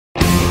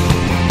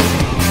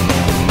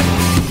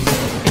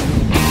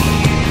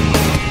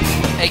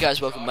Hey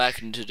guys, welcome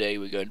back, and today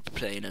we're going to be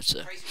playing as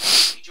a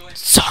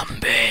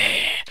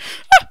zombie.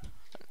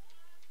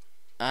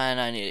 And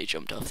I nearly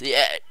jumped off the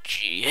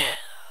edge. Yeah,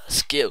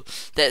 skill.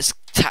 Let's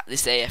tap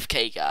this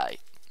AFK guy.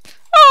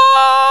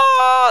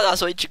 Oh,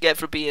 that's what you get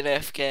for being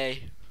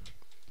AFK.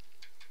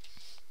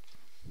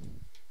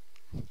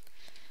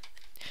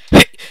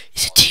 Hey,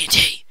 it's a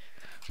TNT.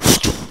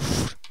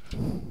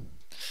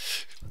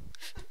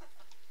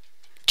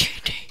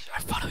 TNT,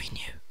 I'm following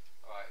you.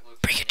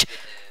 Bring it.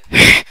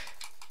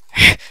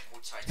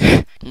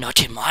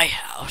 Not in my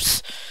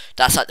house.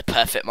 That's like the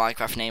perfect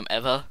Minecraft name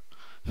ever.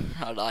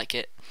 I like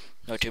it.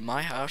 Not in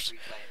my house.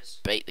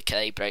 Break the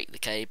K, break the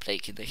K,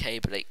 breaking the K,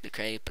 break the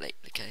K, break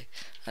the K.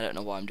 I don't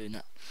know why I'm doing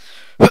that.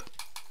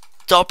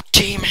 Stop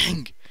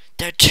teaming!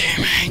 They're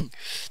teaming!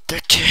 They're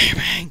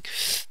teaming!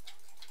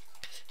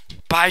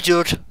 Bye,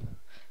 dude. Yeah.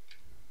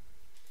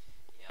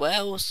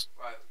 Wells.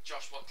 Right,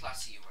 Josh, what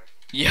class are you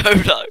in?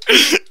 YOLO.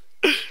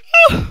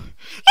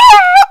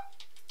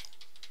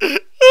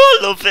 I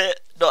love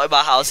it. Not in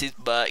my house, he's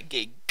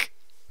burning.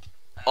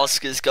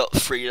 Oscar's got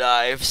 3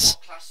 lives.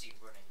 What class are you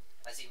running?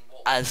 As in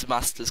what? As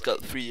Master's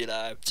got 3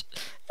 lives.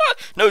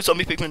 No,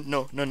 zombie pigman.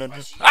 No.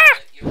 Right, so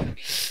you're gonna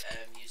be,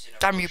 using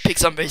Damn you, pig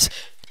zombies.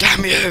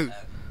 Damn you.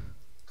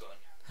 gun.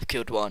 I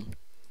killed one.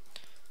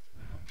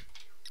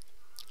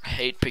 I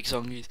hate pig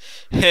zombies.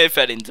 He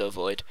fell into a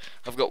void.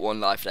 I've got 1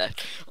 life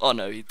left. Oh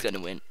no, he's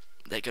gonna win.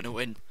 They're gonna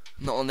win.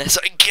 Not unless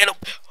I get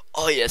up.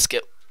 Oh yeah,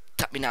 Skip.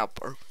 Tap me now,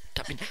 bro.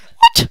 Tap me.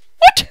 What?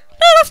 What?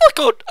 No, that's not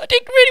good. I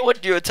didn't really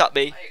want you to tap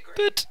me.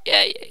 But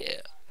yeah.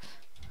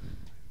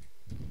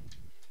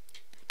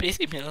 Please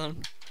leave me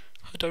alone.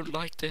 I don't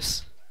like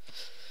this.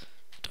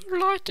 I don't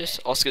like this.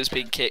 Oscar's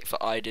been kicked for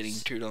idling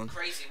too long.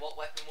 Crazy, what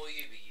weapon will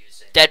you be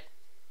using? Dead.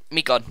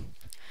 Me gone.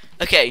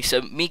 Okay,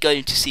 so me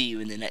going to see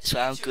you in the next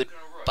round.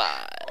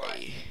 Goodbye.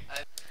 Right.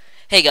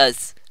 Hey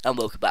guys, and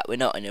welcome back. We're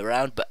not in a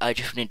round, but I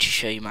just wanted to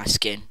show you my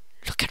skin.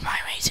 Look at my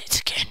amazing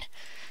skin.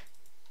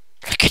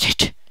 Look at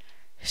it.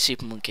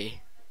 Super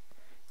monkey.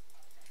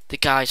 The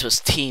guys was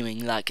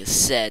teaming, like I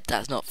said.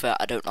 That's not fair.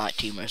 I don't like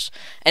teamers.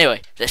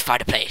 Anyway, let's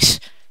find a place.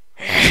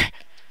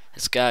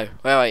 Let's go.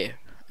 Where are you?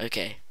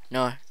 Okay.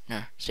 No.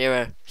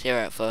 0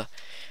 out 4.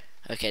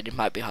 Okay, this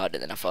might be harder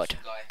than I thought.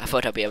 I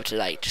thought I'd be able to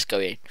like just go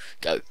in,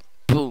 go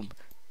boom.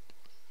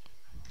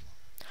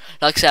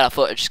 Like I said, I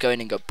thought I'd just go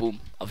in and go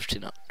boom. Obviously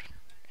not.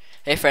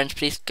 Hey friends,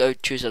 please go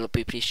choose a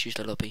lobby. Please choose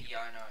the lobby. Yeah,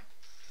 I know.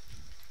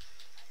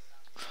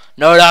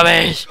 No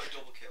lobbies. Got a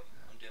double kill.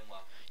 I'm doing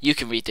well. You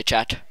can read the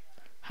chat.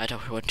 I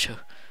don't want to.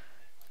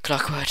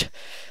 Clockwork.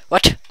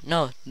 What?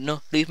 No,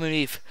 leave me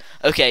leave.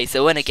 Okay,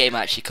 so when a game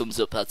actually comes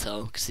up, that's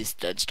all, because this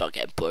doesn't start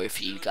getting boring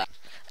for you guys.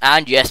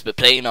 And yes, we're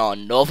playing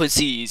on Northern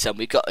Seas, and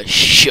we've got a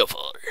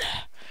shovel.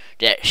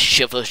 That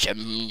shovel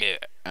some.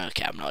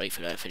 Okay, I'm not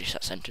even going to finish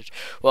that sentence.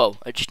 Whoa,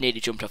 I just nearly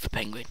jumped off a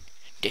penguin.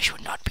 This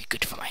would not be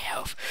good for my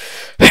health.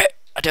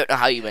 I don't know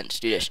how you meant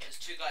to do this. There's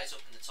 2 guys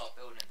up in the top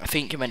building. I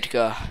think you meant to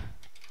go.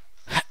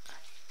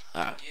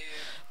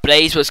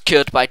 Blaze was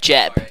killed by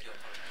Jeb.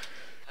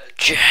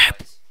 Jeb.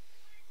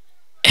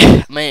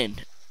 Man.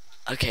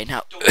 Okay,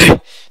 now.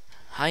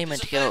 How you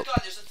meant to go up?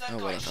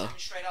 Oh, whatever. I'm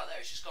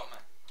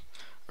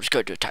just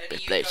going to attack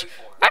this Blaze.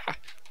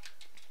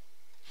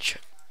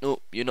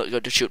 No, you're not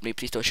going to shoot me.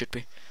 Please don't shoot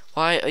me.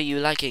 Why are you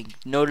lagging?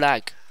 No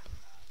lag.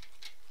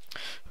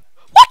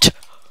 What?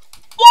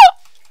 What?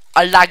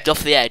 I lagged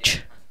off the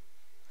edge.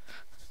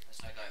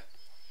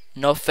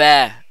 No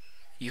fair.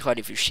 You can't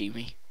even see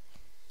me.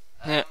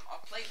 I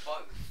played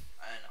both,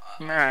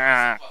 and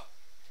I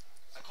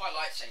quite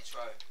like Saints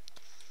Row.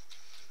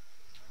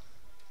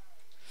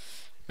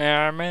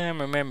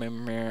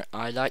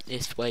 I like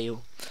this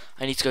whale.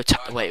 I need to go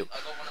attack the whale. I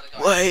got one of the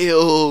guys.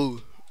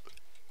 Whale!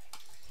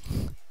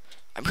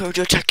 I'm going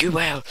to attack you,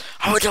 whale.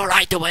 I would not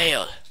like the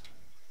whale.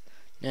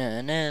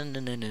 No.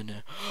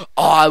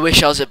 Oh, I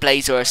wish I was a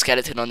Blaze or a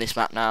skeleton on this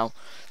map now.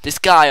 This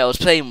guy I was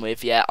playing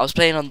with, yeah, I was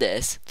playing on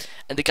this,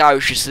 and the guy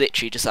was just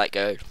literally just like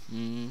going,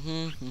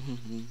 and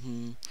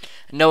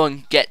no one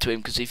can get to him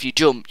because if you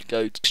jump, you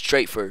go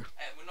straight through.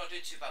 We're not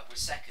doing too bad. We're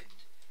second.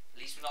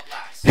 At least we're not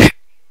last.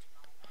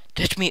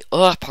 Let me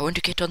up. I want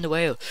to get on the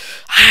whale.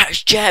 Ah,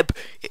 it's Jeb.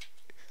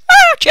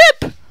 Ah,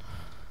 Jeb.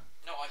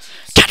 No,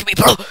 Attack me,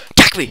 bro.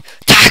 Attack me.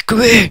 Attack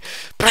me.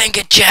 Playing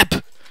it,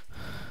 Jeb.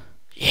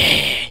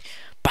 Yeah.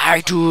 Bye,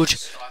 dude.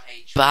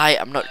 Bye.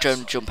 I'm not going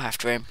to jump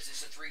after him.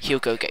 He'll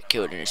go get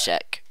killed in a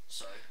sec.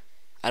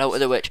 I don't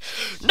want the witch.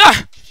 No,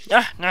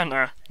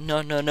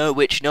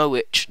 witch,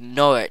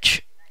 no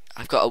witch.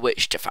 I've got a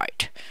witch to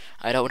fight.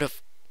 I don't want to.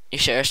 You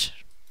serious?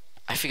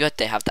 I forgot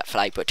they have that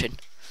flag button.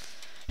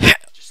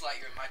 Just like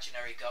your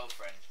imaginary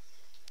girlfriend.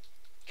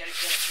 Get it.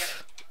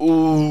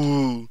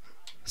 Ooh.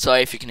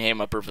 Sorry if you can hear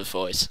my brother's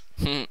voice.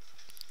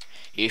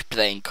 He's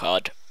playing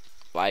COD.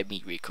 Why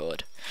me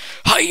record?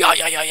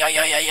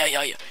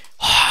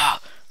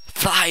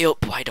 Fly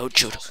up, why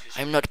don't you?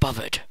 I'm not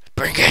bothered.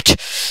 Bring it.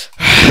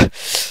 Are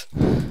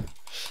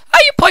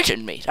you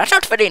pointing me? That's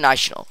not very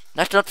nice, you know.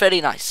 That's not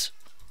very nice.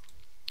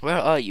 Where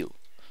are you?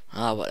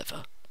 Ah,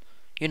 whatever.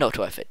 You know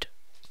to fit.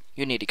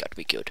 You nearly got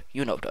me killed.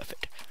 You know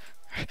perfect.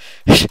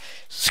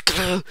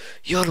 Screw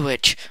your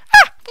witch.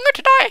 Ah, I'm going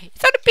to die.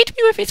 He's going to beat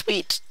me with his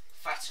wheat.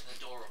 Fat and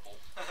adorable.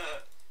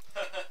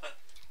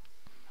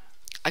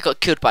 I got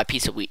killed by a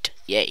piece of wheat.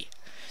 Yay.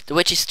 The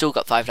witch has still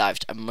got 5 lives.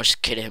 I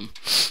must kill him.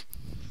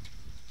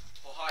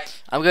 Oh, hi.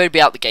 I'm going to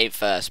be out the game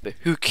first, but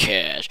who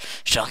cares?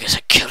 As long as I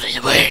kill the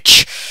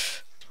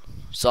witch.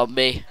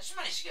 Zombie. I just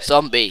managed to get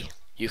Zombie.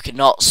 You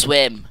cannot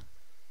swim.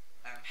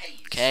 Haze.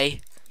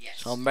 Okay?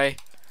 Yes. Zombie.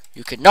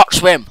 You cannot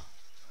swim.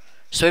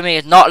 Swimming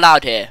is not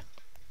allowed here.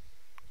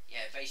 Yeah,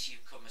 basically you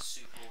become a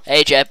super.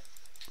 Hey, Jeb.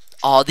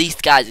 Oh, these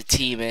guys are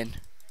teaming.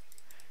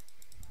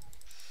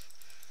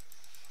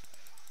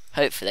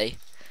 Hopefully,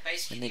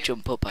 Basically when they the-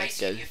 jump up, I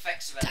basically go the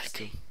effects of attack LSD.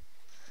 them.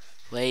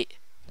 Wait.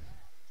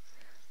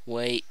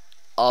 Wait.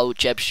 Oh,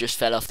 Jeb's just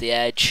fell off the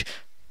edge.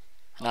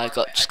 And I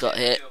got just got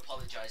hit. I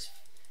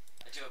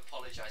do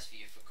apologise for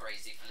you for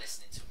crazy for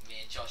listening to me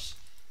and Josh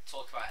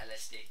talk about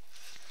LSD.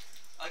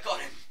 I got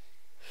him.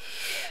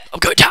 Yeah. I'm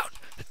going down.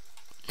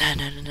 No,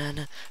 no, no, no,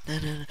 no, no,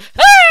 no.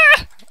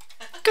 Ah!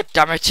 God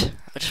damn it.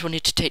 I just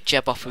wanted to take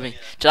Jeb off of me.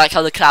 Do you like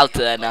how the clouds are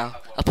there now?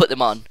 I'll put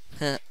them on.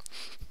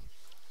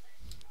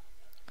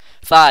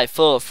 5,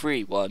 4,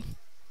 3, 1.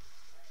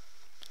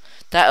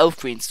 That elf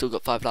green's still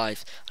got 5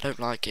 lives. I don't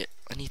like it.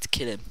 I need to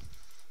kill him.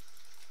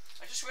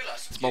 I just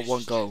realised It's my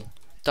one goal.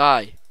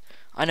 Die.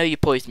 I know you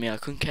poisoned me. I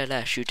couldn't care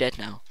less. You're dead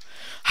now.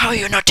 How are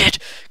you not dead?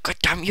 God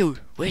damn you.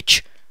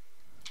 Witch.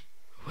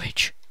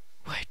 Witch.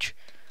 Witch.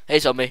 Hey,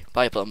 zombie.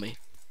 Buy up on me.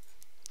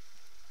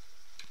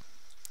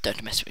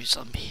 Don't mess with me,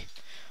 zombie.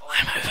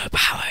 I'm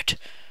overpowered.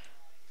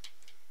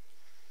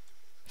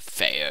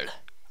 Fail.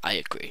 I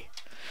agree.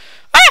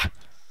 Ah!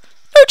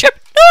 No, Jeb.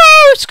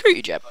 No! Screw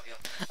you, Jeb.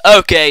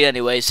 Okay,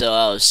 anyway, so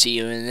I'll see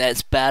you in the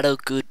next battle.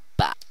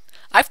 Goodbye.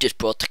 I've just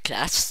brought the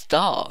class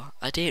star.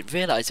 I didn't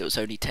realise it was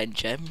only 10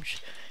 gems.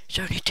 It's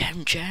only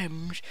 10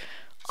 gems.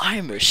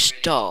 I'm a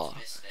star.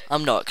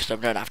 I'm not, because I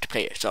don't have to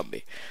play a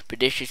zombie. But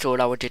this is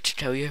all I wanted to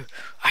tell you.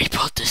 I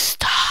brought the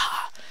star.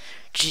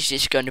 This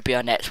is going to be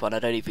our next one. I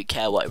don't even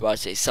care what it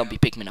was. It's zombie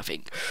pigman, I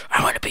think.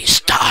 I want to be a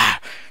star.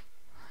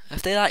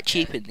 Have they like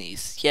cheapened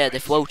these? Yeah,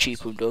 they've well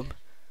cheapened them.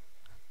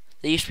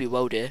 They used to be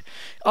well dear.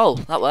 Oh,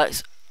 that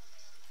works.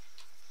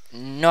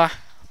 No.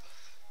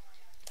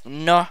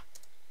 No.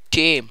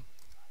 Team.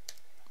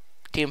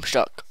 Team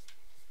stuck.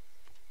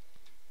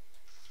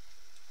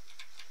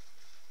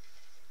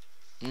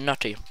 No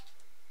team.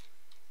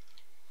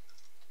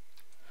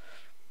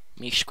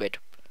 Me squid.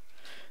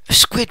 A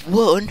squid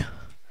won?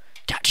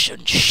 That's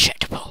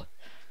unshattable.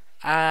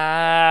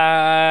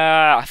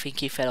 I think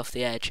he fell off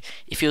the edge.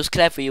 If he was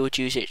clever, he would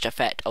use its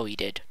effect. Oh, he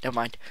did. Never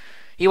mind.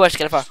 He was I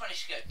clever. just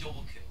managed to get a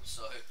double kill,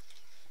 so.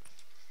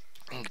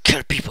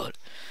 Kill people.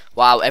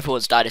 Wow,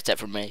 everyone's died except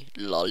for me.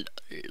 Lol.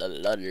 Lol.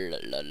 Lol. Lol.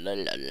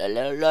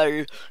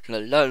 Lol. Lol.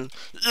 Lol.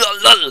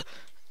 Lol.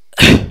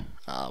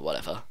 Ah,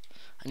 whatever.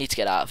 I need to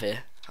get out of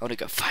here. I want to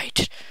go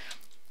fight.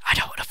 I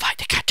don't want to fight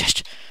the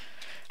cactus.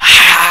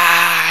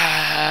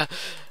 Ah,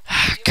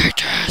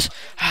 cactus.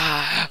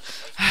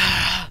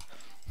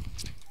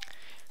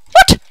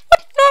 What?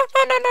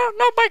 What?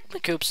 No magma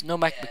cubes. No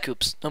magma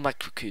cubes. No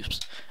magma cubes.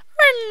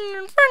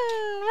 Run,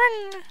 run,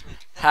 run.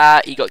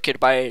 Ha, he got killed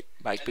by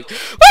magma.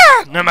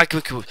 Ah! No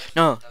magma cube.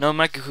 No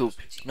magma cube.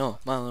 No.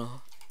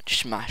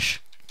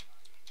 Smash.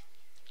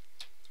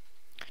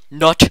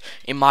 Not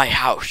in my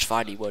house,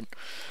 finally one.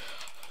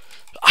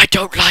 I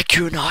don't like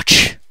you,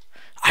 Notch.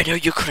 I know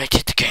you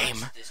created the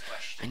game,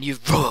 and you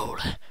rule,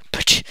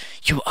 but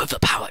you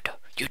overpowered.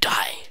 You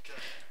die.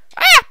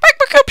 Ah,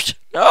 magma cubes!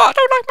 No, I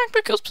don't like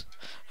magma cubes.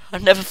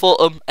 I've never fought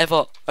them,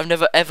 ever. I've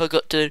never ever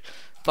got to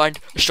find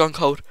a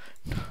stronghold.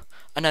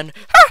 And then,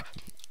 ah!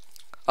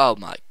 Oh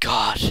my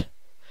god.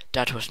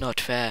 That was not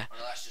fair. Well,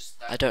 that's just,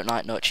 that, I don't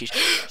like notchies.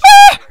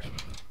 Ah!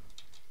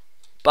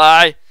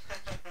 Bye.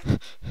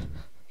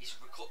 he's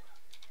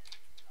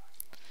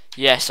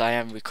Yes, I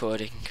am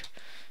recording.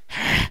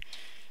 At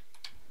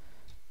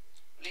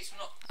least we're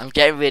not. I'm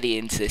getting really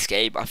into this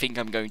game. I think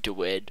I'm going to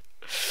win.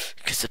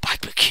 Because the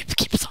magma cube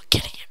keeps on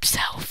killing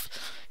himself.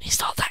 He's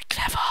not that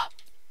clever.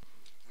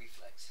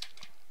 Reflex.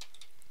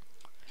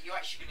 Are you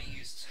actually going to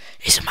use this?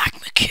 It's a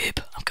magma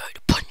cube. I'm going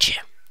to punch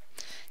him.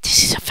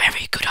 This is a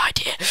very good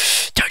idea.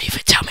 Don't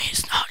even tell me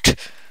it's not.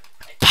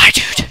 Bye,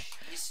 dude.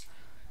 He's,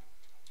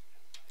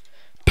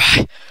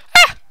 Bye.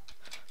 Ah!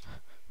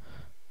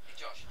 hey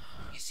Josh,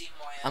 you seen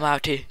my. I'm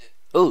out here.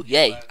 Oh,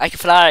 yay. I can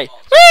fly.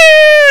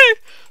 Whee!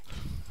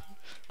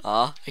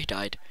 Ah, he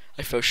died.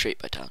 I fell straight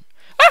back down.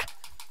 Ah!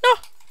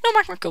 No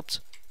magma cubes.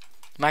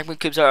 Magma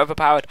cubes are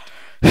overpowered.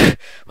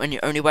 When you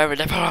only wear a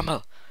level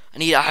armor. I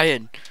need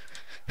iron.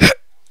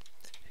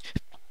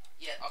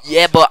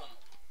 Yeah, but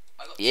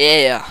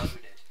yeah,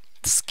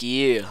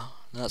 skill.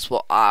 That's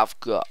what I've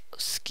got.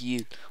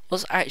 Skill.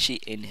 What's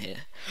actually in here?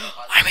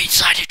 I'm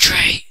inside a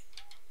tree.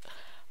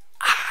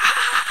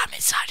 I'm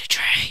inside a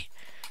tree.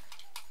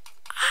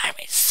 I'm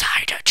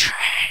inside a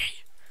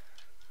tree.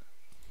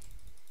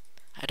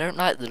 I don't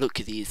like the look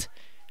of these.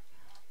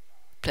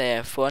 Play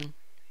F1.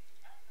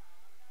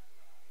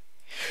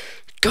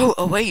 Go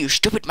away, you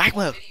stupid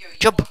magma! Video you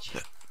Jump!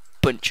 watching?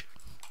 Punch!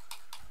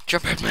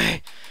 Jump at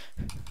me!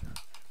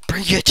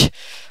 Bring it!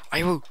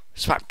 I will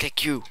spam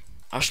kick you.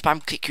 I'll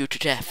spam kick you to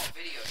death. What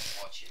video you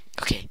watching?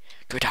 Okay,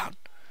 go down.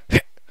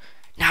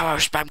 Now I'll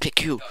spam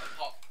kick you. Go,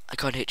 pop. I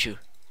can't hit you.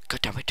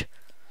 God damn it.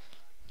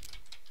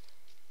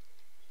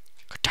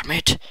 God damn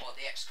it. What,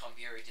 the XCOM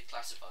Fury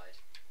Declassified?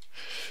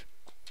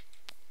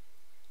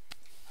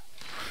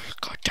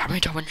 God damn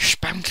it, I want to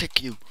spam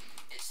click you.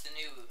 It's the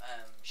new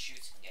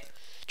shooting game.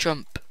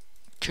 Jump.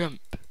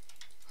 Jump.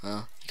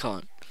 You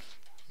can't.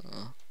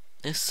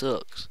 This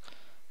sucks.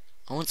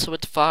 I want someone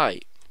to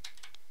fight.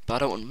 But I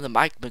don't want the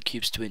magma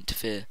cubes to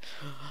interfere.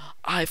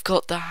 I've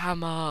got the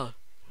hammer.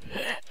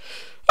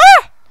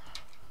 Ah!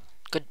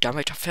 God damn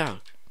it, I fell.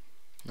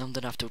 Now I'm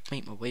gonna have to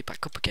make my way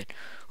back up again.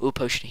 Ooh,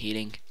 potion of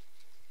healing.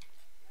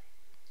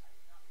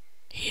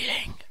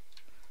 Healing.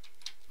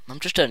 I'm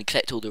just trying to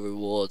collect all the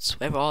rewards.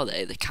 Where are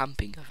they? They're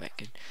camping, I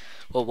reckon.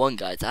 Well, one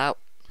guy's out.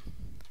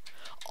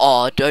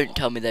 Oh, don't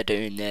tell me they're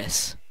doing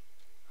this.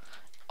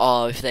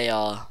 Oh, if they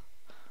are.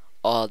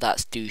 Oh,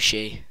 that's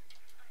douchey.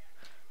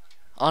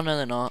 Oh, no,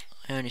 they're not.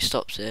 It only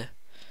stops here.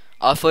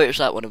 I thought it was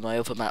like one of my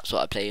other maps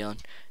what I play on.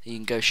 You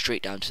can go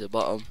straight down to the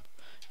bottom.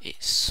 It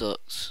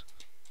sucks.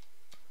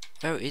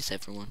 Where is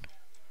everyone?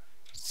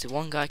 Is there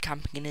one guy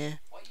camping in here?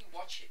 What are you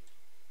watching?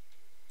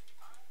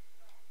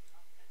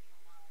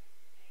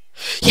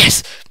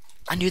 Yes!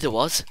 I knew there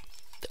was.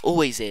 There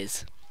always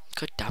is.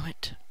 God damn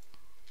it.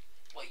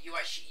 What, you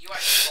actually live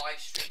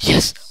stream?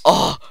 Yes!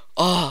 Oh!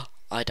 Oh!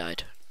 I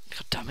died.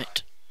 God damn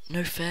it.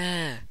 No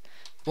fair.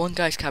 One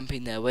guy's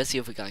camping there. Where's the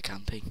other guy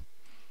camping?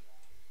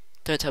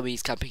 Don't tell me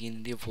he's camping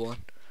in the other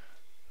one.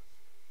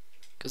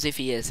 Because if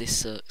he is, this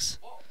sucks.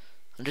 What?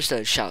 I'm just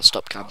going to shout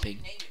stop camping.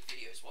 How are you naming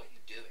videos? What are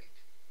you doing?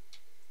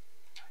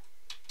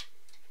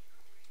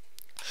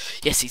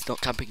 Yes, he's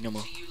not camping no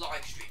more. So you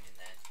live streaming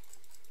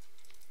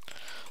then?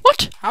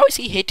 What? How is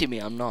he hitting me?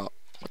 I'm not.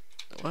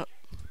 What?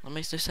 That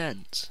makes no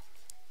sense.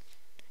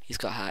 He's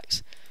got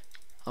hacks.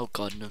 Oh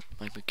god, no.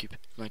 Magma cube.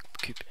 Magma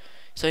cube.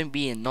 It's only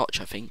me and Notch,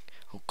 I think.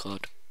 Oh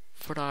god.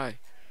 Fry.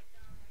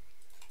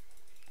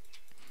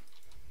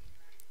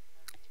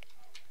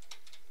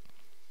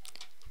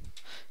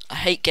 I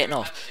hate getting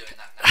off. Doing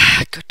that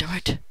now. God damn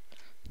it.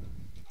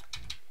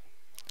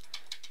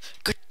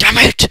 God damn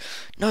it!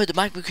 No, the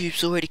magma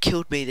cube's already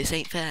killed me. This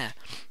ain't fair.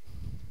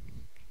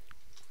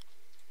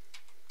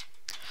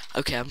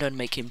 Okay, I'm gonna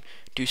make him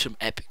do some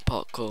epic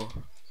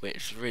parkour, which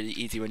is really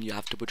easy when you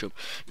have double jump.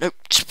 No,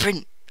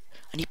 sprint!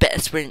 I need better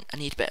sprint. I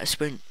need better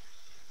sprint.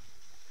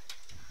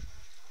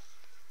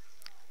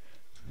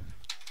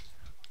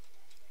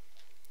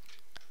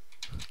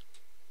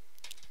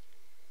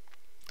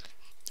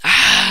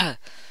 Ah!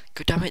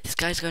 God damn it, this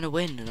guy's gonna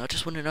win, and I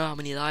just want to know how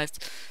many lives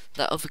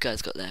that other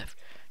guy's got left.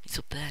 He's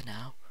up there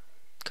now.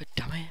 God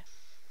damn it.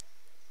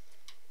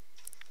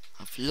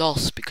 I've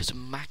lost because of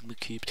magma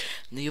cubes,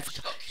 and the other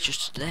guy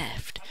just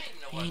left.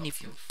 He ain't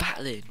even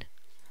battling.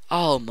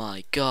 Oh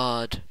my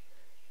god.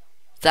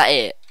 Is that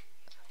it?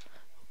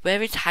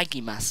 Where is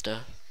Haggy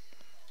Master?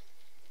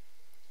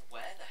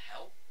 Where the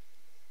hell?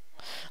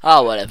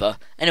 Oh, whatever.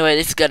 Anyway,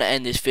 this is gonna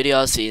end this video.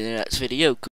 I'll see you in the next video.